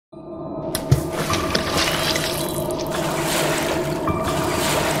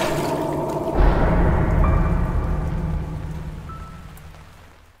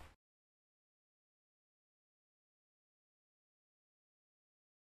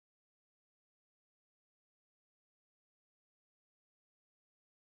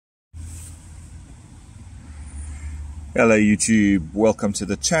Hello YouTube, welcome to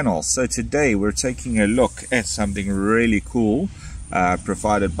the channel. So today we're taking a look at something really cool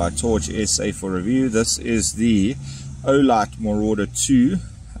provided by Torch SA for review. This is the Olight Marauder 2.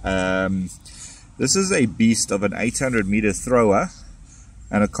 This is a beast of an 800 meter thrower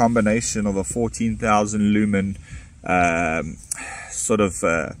and a combination of a 14,000 lumen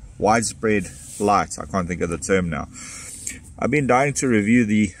widespread light. I can't think of the term now. I've been dying to review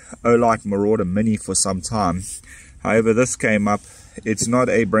the Olight Marauder Mini for some time. However, this came up. It's not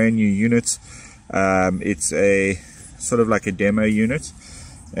a brand new unit. It's a sort of like a demo unit,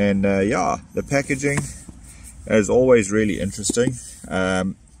 and yeah, the packaging is always really interesting.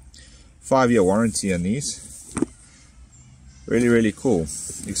 5-year warranty on these. Really cool.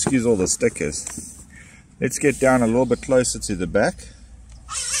 Excuse all the stickers. Let's get down a little bit closer to the back.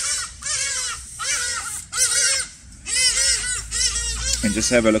 And just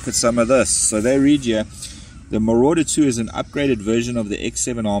have a look at some of this. So they read here: the Marauder 2 is an upgraded version of the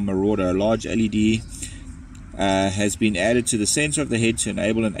X7R Marauder. A large LED has been added to the center of the head to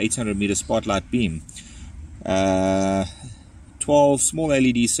enable an 800 meter spotlight beam. 12 small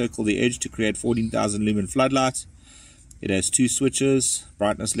LEDs circle the edge to create 14,000 lumen floodlight. It has 2 switches,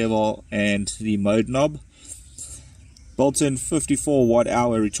 brightness level and the mode knob. Built-in 54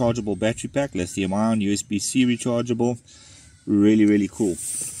 watt-hour rechargeable battery pack, lithium-ion, USB-C rechargeable. Really cool.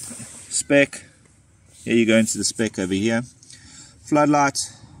 Spec. Here you go into the spec over here.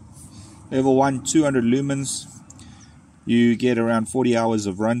 Floodlight, level 1, 200 lumens. You get around 40 hours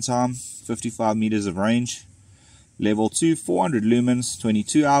of runtime, 55 meters of range. Level 2, 400 lumens,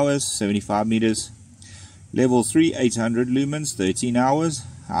 22 hours, 75 meters. Level 3, 800 lumens, 13 hours,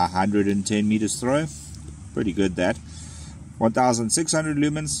 110 meters throw. Pretty good that. 1600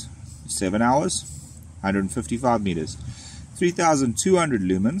 lumens, 7 hours, 155 meters. 3200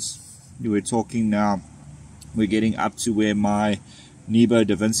 lumens. We're talking now, we're getting up to where my Nebo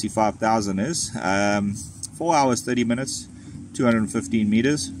DaVinci 5000 is. 4 hours 30 minutes, 215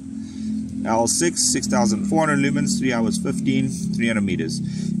 meters. L6, 6400 lumens, 3 hours 15, 300 meters.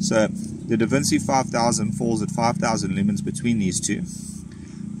 So the DaVinci 5000 falls at 5000 lumens between these two.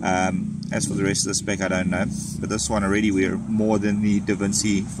 As for the rest of the spec, I don't know, but this one already we're more than the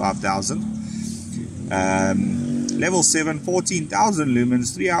DaVinci 5000. Level 7, 14,000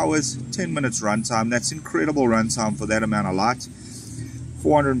 lumens, 3 hours, 10 minutes runtime. That's incredible runtime for that amount of light.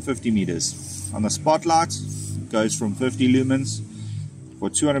 450 meters. On the spotlight, it goes from 50 lumens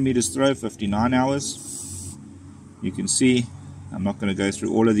for 200 meters throw, 59 hours. You can see, I'm not going to go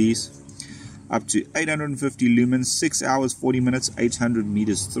through all of these. Up to 850 lumens, 6 hours, 40 minutes, 800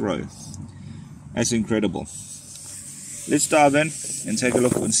 meters throw. That's incredible. Let's dive in and take a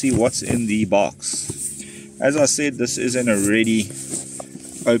look and see what's in the box. As I said, this is an already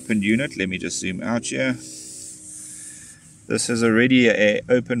opened unit. Let me just zoom out here. This is already an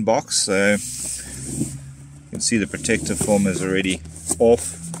open box, so you can see the protective film is already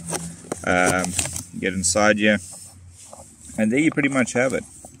off. Get inside here, and there you pretty much have it.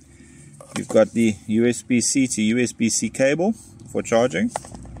 You've got the USB-C to USB-C cable for charging.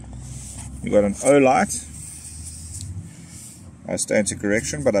 You've got an Olight. I stand to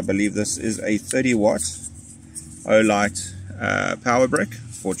correction, but I believe this is a 30 watt Olight power brick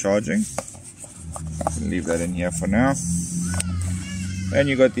for charging. I'll leave that in here for now. And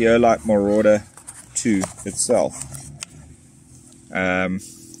you got the Olight Marauder 2 itself.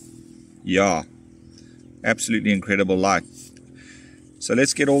 Yeah, absolutely incredible light. So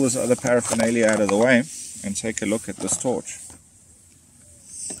let's get all this other paraphernalia out of the way and take a look at this torch.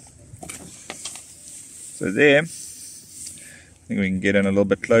 So there, I think we can get in a little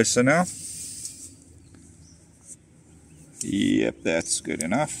bit closer now. Yep, that's good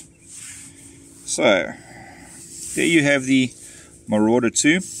enough. So there you have the Marauder 2.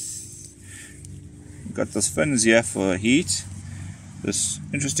 You've got this fins here for heat. This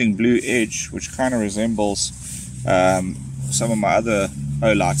interesting blue edge, which kind of resembles some of my other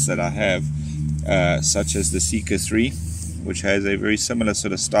Olights that I have, such as the Seeker 3, which has a very similar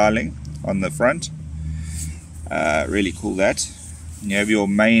sort of styling on the front. Really cool that. You have your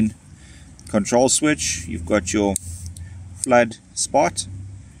main control switch. You've got your flood spot.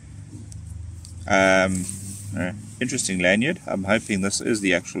 Interesting lanyard. I'm hoping this is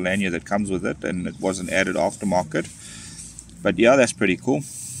the actual lanyard that comes with it and it wasn't added aftermarket, but yeah, that's pretty cool.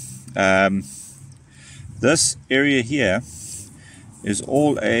 This area here is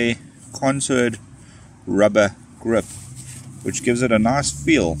all a contoured rubber grip, which gives it a nice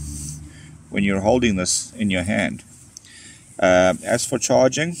feel when you're holding this in your hand. As for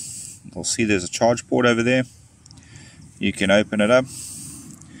charging, you'll see there's a charge port over there. You can open it up,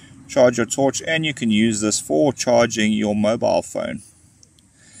 charge your torch, and you can use this for charging your mobile phone.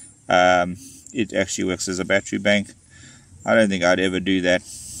 It actually works as a battery bank. I don't think I'd ever do that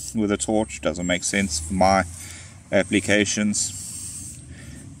with a torch. Doesn't make sense for my applications.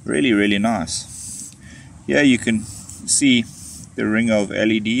 Really, really nice. Here you can see the ring of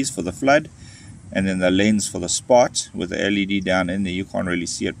LEDs for the flood, and then the lens for the spot with the LED down in there. You can't really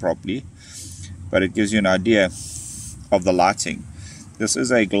see it properly, but it gives you an idea of the lighting. This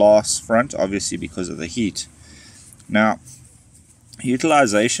is a glass front, obviously because of the heat. Now,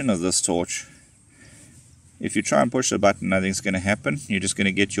 utilization of this torch, if you try and push the button, nothing's going to happen. You're just going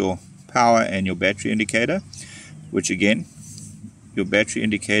to get your power and your battery indicator, which again, your battery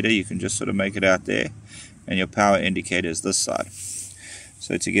indicator, you can just sort of make it out there, and your power indicator is this side.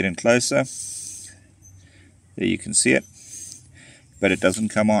 So to get in closer, there you can see it, but it doesn't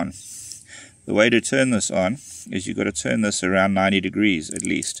come on. The way to turn this on is you've got to turn this around 90 degrees at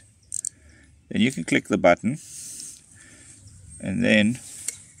least. Then you can click the button, and then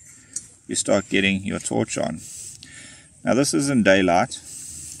you start getting your torch on. Now this is in daylight,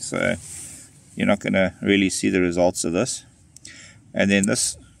 so you're not going to really see the results of this. And then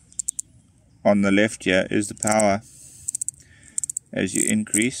this on the left here is the power. As you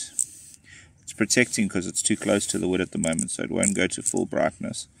increase, it's protecting because it's too close to the wood at the moment, so it won't go to full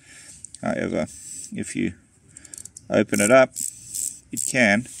brightness. However, if you open it up, it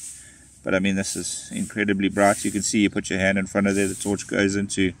can, but I mean, this is incredibly bright. You can see, you put your hand in front of there, the torch goes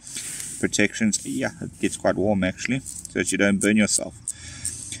into protections. Yeah, it gets quite warm actually, so that you don't burn yourself.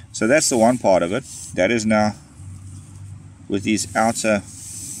 So that's the one part of it. That is now with these outer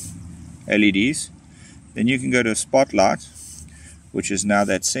LEDs. Then you can go to a spotlight, which is now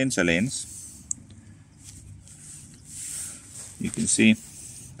that center lens. You can see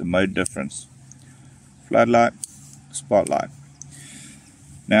the mode difference. Floodlight, spotlight.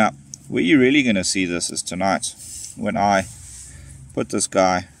 Now, where you're really going to see this is tonight, when I put this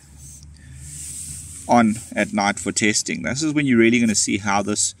guy on at night for testing. This is when you're really going to see how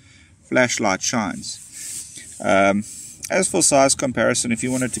this flashlight shines. As for size comparison, if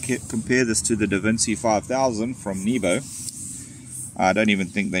you wanted to compare this to the DaVinci 5000 from Nebo, I don't even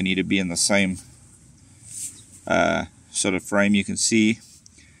think they need to be in the same sort of frame. You can see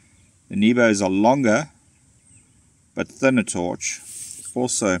the Nebo is a longer but thinner torch,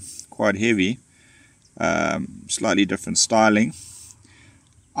 also quite heavy, slightly different styling.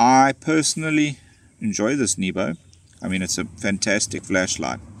 I personally enjoy this Nebo. I mean, it's a fantastic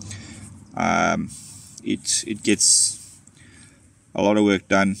flashlight. It gets a lot of work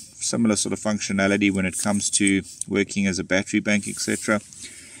done, similar sort of functionality when it comes to working as a battery bank, etc.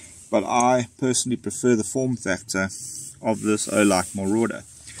 But I personally prefer the form factor of this Olight Marauder,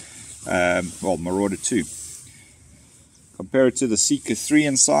 well, Marauder 2. Compare it to the Seeker 3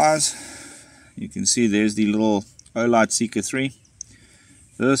 in size. You can see there's the little Olight Seeker 3.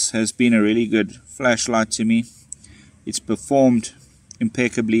 This has been a really good flashlight to me. It's performed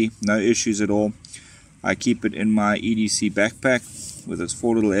impeccably, no issues at all. I keep it in my EDC backpack with its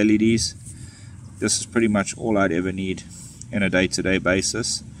 4 little LEDs. This is pretty much all I'd ever need in a day-to-day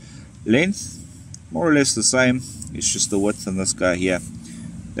basis. Length, more or less the same. It's just the width on this guy here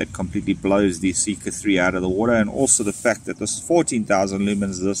that completely blows the Seeker 3 out of the water, and also the fact that this is 14,000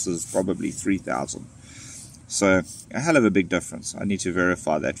 lumens, this is probably 3,000. So a hell of a big difference. I need to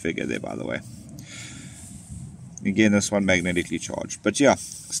verify that figure there, by the way. Again, this one magnetically charged. But yeah,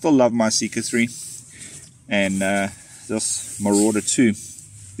 still love my Seeker 3. And this Marauder 2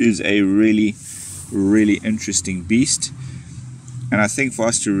 is a really, really interesting beast. And I think for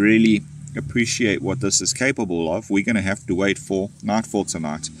us to really appreciate what this is capable of, we're going to have to wait for nightfall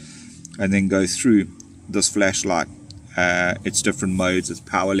tonight and then go through this flashlight, its different modes, its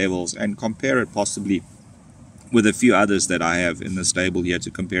power levels, and compare it possibly with a few others that I have in the stable here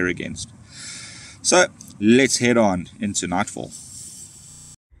to compare against. So let's head on into nightfall.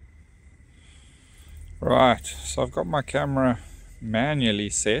 Right, so I've got my camera manually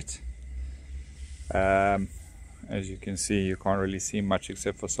set. As you can see, you can't really see much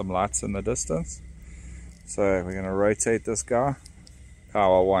except for some lights in the distance. So we're going to rotate this guy,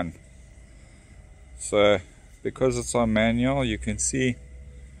 power 1. So because it's on manual, you can see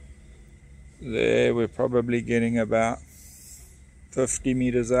there we're probably getting about 50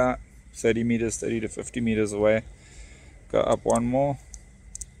 meters out, 30 meters, 30 to 50 meters away. Go up one more.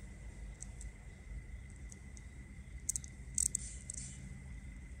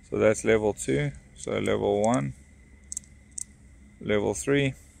 So that's level 2, so level 1, level 3.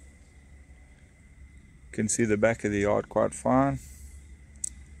 You can see the back of the yard quite fine.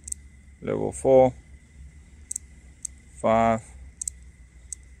 Level 4, 5,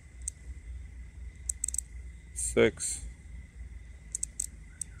 6,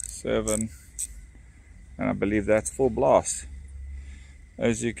 7, and I believe that's full blast.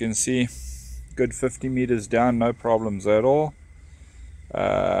 As you can see, good 50 meters down, no problems at all.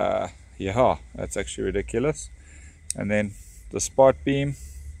 Yeah, that's actually ridiculous. And then the spot beam,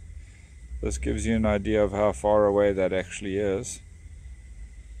 this gives you an idea of how far away that actually is.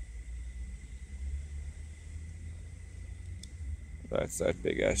 That's that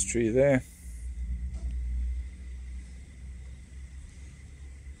big ass tree there.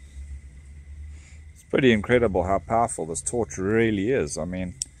 It's pretty incredible how powerful this torch really is. I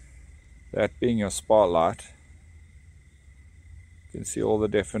mean, that being your spotlight, you can see all the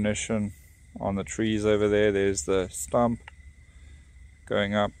definition on the trees over there. There's the stump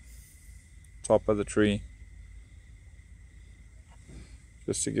going up, top of the tree.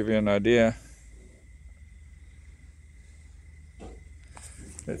 Just to give you an idea.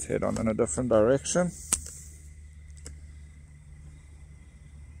 Let's head on in a different direction.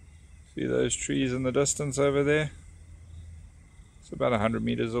 See those trees in the distance over there? It's about 100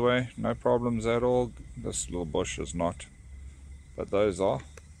 meters away, no problems at all. This little bush is not, but those are.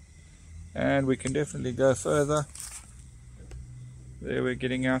 And we can definitely go further. There we're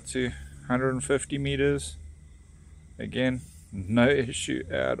getting out to 150 meters. Again, no issue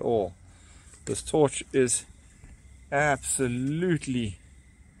at all. This torch is absolutely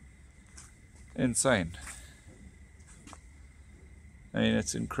insane. I mean,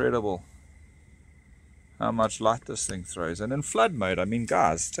 it's incredible how much light this thing throws. And in flood mode, I mean,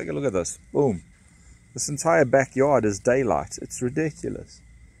 guys, take a look at this. Boom. This entire backyard is daylight. It's ridiculous.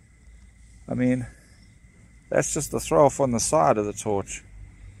 I mean, that's just the throw off on the side of the torch.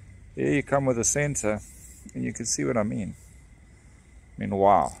 Here you come with a center, and you can see what I mean. I mean,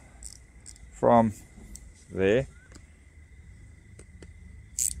 wow. From there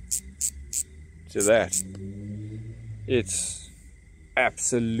to that, it's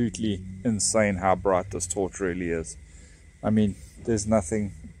absolutely insane how bright this torch really is. I mean, there's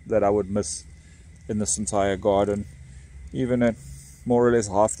nothing that I would miss in this entire garden. Even at more or less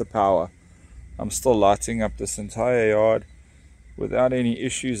half the power, I'm still lighting up this entire yard without any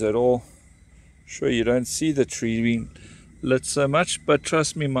issues at all. Sure, you don't see the tree being lit so much, but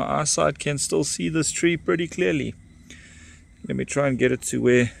trust me, my eyesight can still see this tree pretty clearly. Let me try and get it to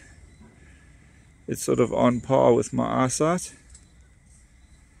where it's sort of on par with my eyesight,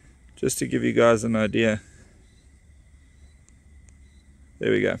 just to give you guys an idea.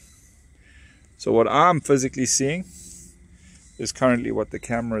 There we go. So what I'm physically seeing is currently what the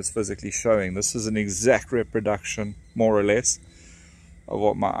camera is physically showing. This is an exact reproduction, more or less, of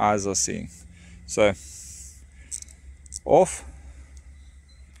what my eyes are seeing. So off,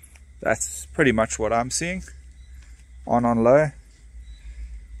 that's pretty much what I'm seeing. On low,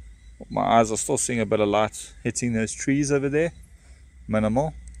 my eyes are still seeing a bit of light hitting those trees over there,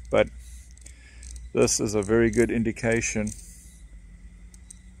 minimal, but this is a very good indication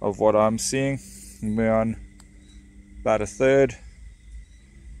of what I'm seeing. We're on about a third,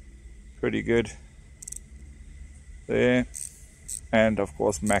 pretty good there, and of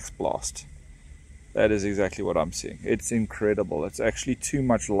course max blast. That is exactly what I'm seeing. It's incredible. It's actually too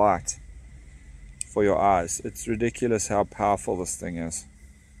much light for your eyes. It's ridiculous how powerful this thing is.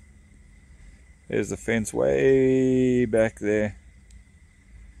 There's the fence way back there.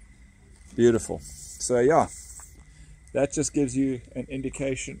 Beautiful. So yeah, that just gives you an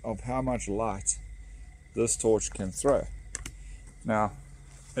indication of how much light this torch can throw. Now,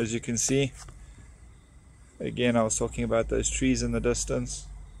 as you can see, again, I was talking about those trees in the distance.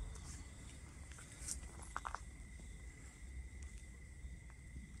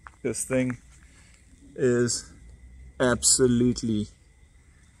 This thing is absolutely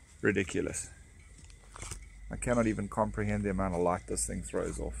ridiculous. I cannot even comprehend the amount of light this thing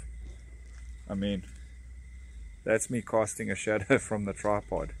throws off. I mean, that's me casting a shadow from the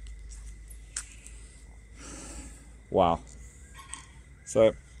tripod. Wow.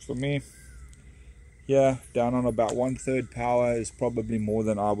 So for me, yeah, down on about 1/3 power is probably more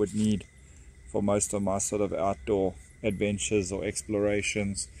than I would need for most of my sort of outdoor adventures or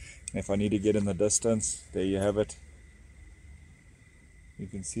explorations. And if I need to get in the distance, there you have it. You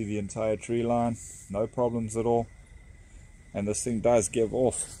can see the entire tree line, no problems at all. And this thing does give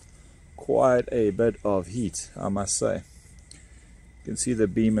off quite a bit of heat, I must say. You can see the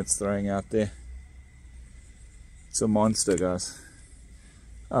beam it's throwing out there. It's a monster, guys.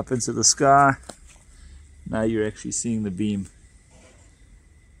 Up into the sky. Now you're actually seeing the beam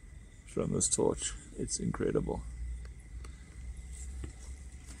from this torch. It's incredible.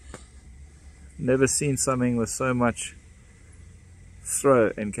 Never seen something with so much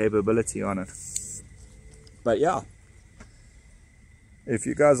throw and capability on it. But yeah, if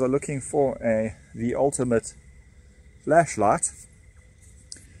you guys are looking for the ultimate flashlight,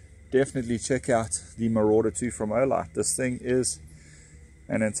 definitely check out the Marauder 2 from Olight. This thing is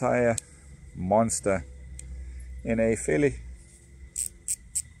an entire monster in a fairly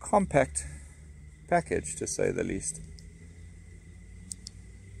compact package, to say the least.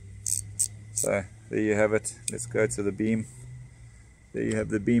 So there you have it. Let's go to the beam. There you have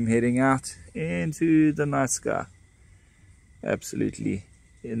the beam heading out into the night sky. Absolutely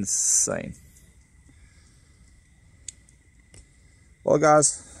insane. Well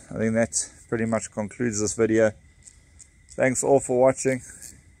guys, I think that pretty much concludes this video. Thanks all for watching.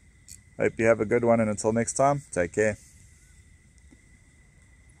 Hope you have a good one, and until next time, take care.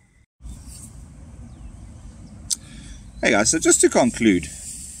 Hey guys, so just to conclude,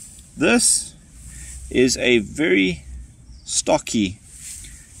 this is a very stocky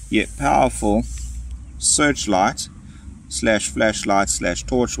yet powerful searchlight slash flashlight slash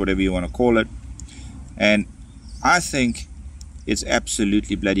torch, whatever you want to call it, and I think it's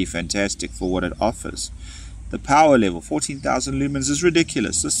absolutely bloody fantastic for what it offers. The power level, 14,000 lumens, is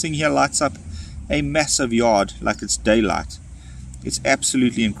ridiculous. This thing here lights up a massive yard like it's daylight. It's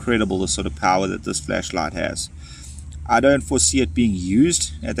absolutely incredible the sort of power that this flashlight has. I don't foresee it being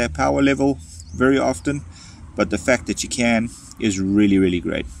used at that power level very often, but the fact that you can is really, really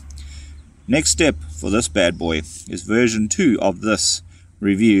great. Next step for this bad boy is version 2 of this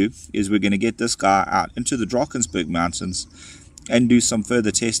review. Is we're going to get this guy out into the Drakensberg Mountains and do some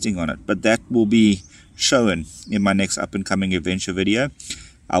further testing on it, but that will be shown in my next up and coming adventure video.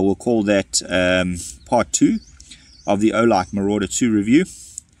 I will call that part 2 of the Olight Marauder 2 review,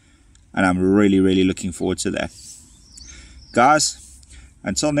 and I'm really looking forward to that. Guys,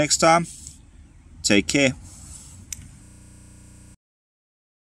 until next time, take care.